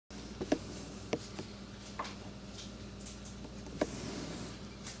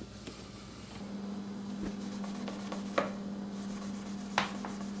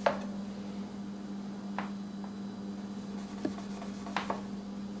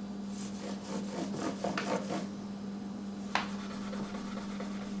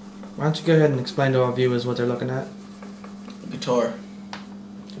Why don't you go ahead and explain to our viewers what they're looking at? Guitar.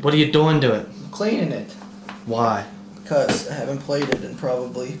 What are you doing to it? I'm cleaning it. Why? Because I haven't played it in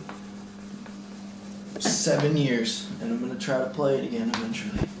probably 7 years, and I'm gonna try to play it again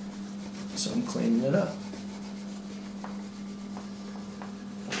eventually. So I'm cleaning it up.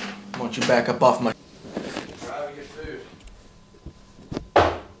 I want you back up off my. Try to get food.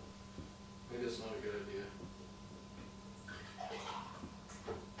 Maybe that's not a good idea.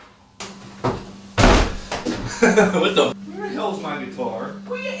 What the? Where the hell's my guitar?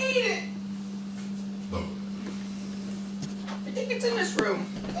 Will you eat it? I think it's in this room.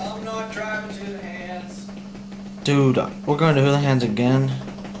 I'm not driving to the hands. Dude, we're going to Hula Hands again. No,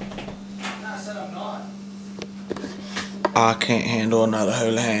 I said I'm not. I can't handle another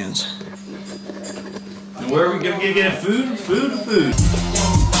Hula Hands. And where are we gonna get food? Food.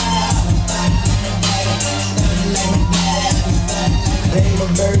 My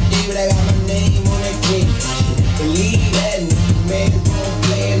birthday, but I got my name on that cake. Believe that, man, it's gonna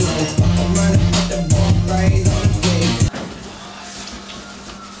play along. I'm running up the ball prize on the cake.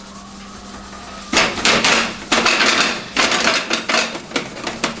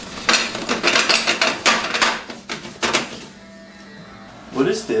 What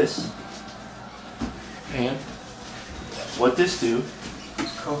is this? And what this do?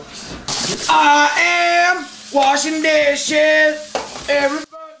 I am washing dishes.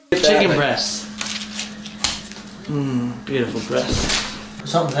 Chicken breast. Mmm, beautiful breast.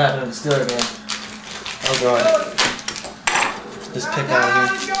 Something's happening to the Steeler game. Oh god. This pick out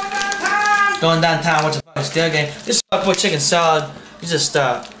here. Going downtown, what's a fucking Steeler game? This fuckboy chicken salad. You just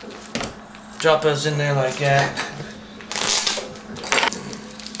drop us in there like that.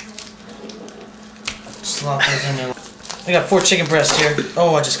 Slop those in there. I got 4 chicken breasts here.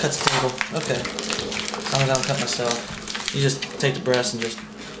 Oh, I just cut the table. Okay. As long as I don't cut myself. You just take the breast and just.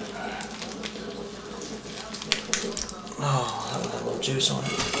 Oh, that got a little juice on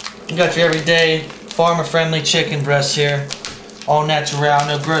it. You got your everyday farmer-friendly chicken breast here. All natural,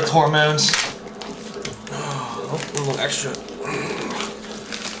 no growth hormones. Oh, a little extra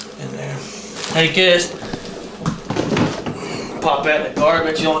in there. Hey kids, pop that in the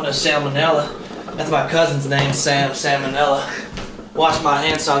garbage. You don't want no salmonella. That's my cousin's name, Sam Salmonella. Wash my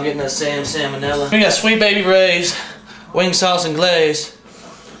hands so I'm getting that salmonella. We got Sweet Baby Ray's wing sauce and glaze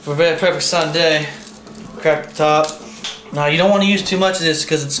for a very perfect Sunday. Crack the top. Now you don't want to use too much of this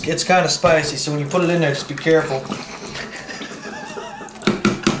because it's kind of spicy. So when you put it in there, just be careful.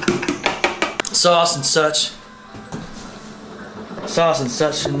 Sauce and such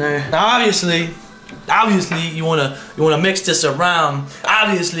in there. Now obviously you wanna mix this around.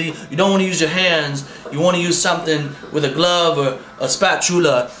 Obviously you don't want to use your hands. You want to use something with a glove or a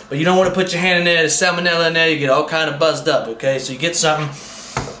spatula, but you don't want to put your hand in there. There's salmonella in there. You get all kind of buzzed up. Okay, so you get something.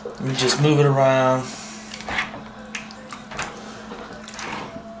 You just move it around.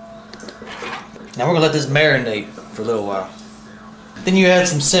 Now we're gonna let this marinate for a little while. Then you add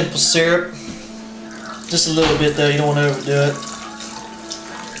some simple syrup. Just a little bit though, you don't want to overdo it.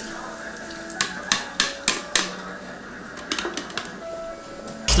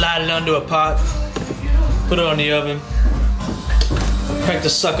 Slide it onto a pot. Put it on the oven. Crank the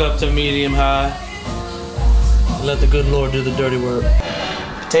sucker up to medium high. Let the good Lord do the dirty work.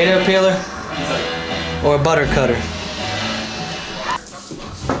 Potato peeler or a butter cutter.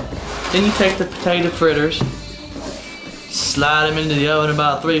 Then you take the potato fritters, slide them into the oven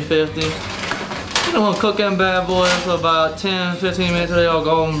about 350. You don't want to cook them bad boys for about 10-15 minutes till they all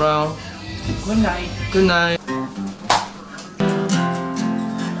golden brown. Good night. Good night.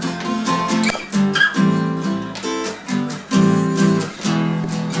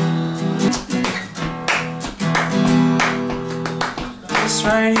 This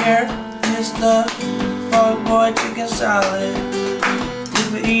right here is the fuckboy chicken salad. If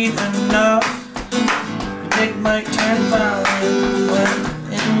we eat enough, your dick might turn violent. When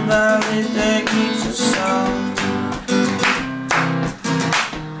invalid, that keeps us sound.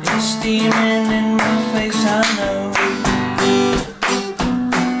 It's steaming in my face, I know.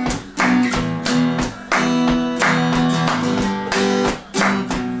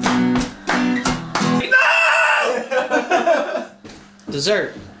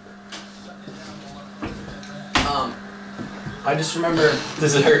 Dessert. I just remember.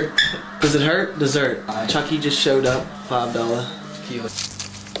 Does it hurt? Does it hurt? Dessert. Chucky just showed up. $5. Tequila.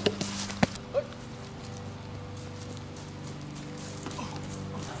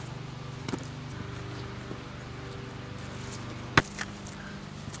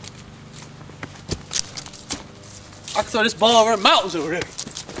 I can throw this ball over the mountains over there.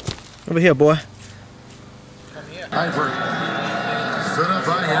 Over here, boy. Come here. Eifert.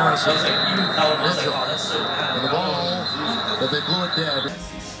 Certified I was like, oh, that's so bad. And the ball, but they blew it dead.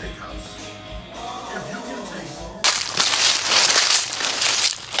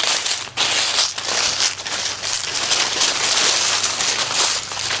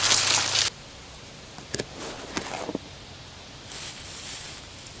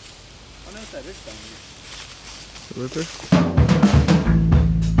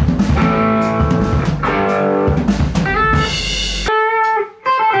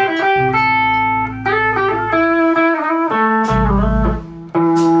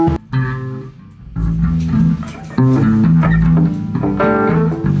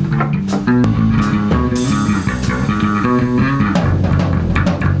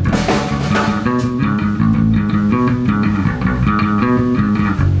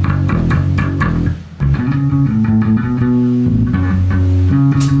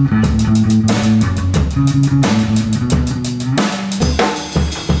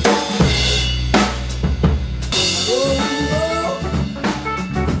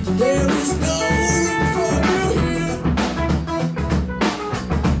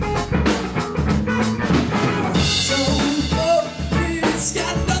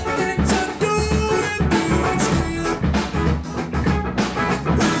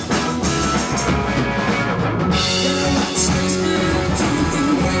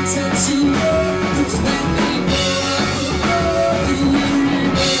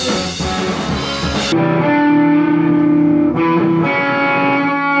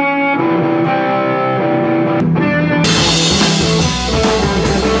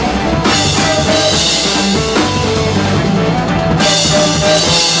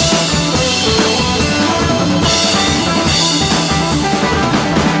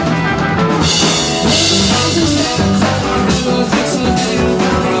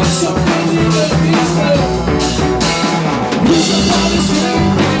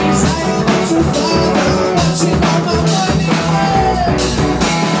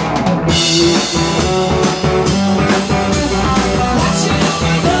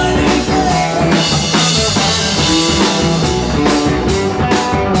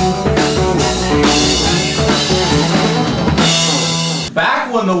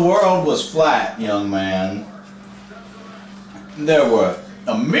 Back when the world was flat, young man, there were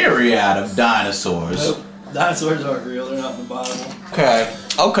a myriad of dinosaurs. Nope. Dinosaurs aren't real, they're not in the Bible.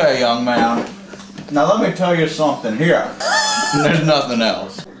 Okay, young man. Now let me tell you something here. There's nothing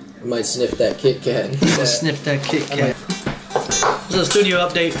else. I might sniff that Kit Kat. Sniff that Kit Kat. This is a studio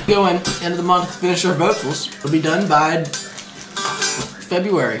update. Going end of the month to finish our vocals. It'll be done by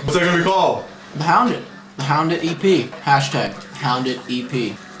February. What's that gonna be called? The Hounded. The Hounded EP. Hashtag Hounded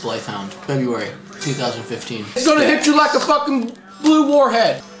EP. Blithehound. February 2015. It's gonna hit you like a fucking blue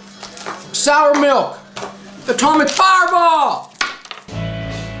warhead. Sour milk. Atomic fireball.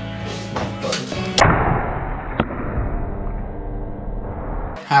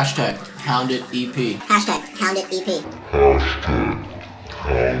 Hashtag Hounded EP. Hashtag Hounded EP. Hashtag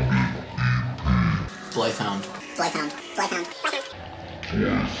Hounded EP. Blithehound. Blithehound. Blithehound.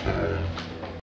 Blithehound.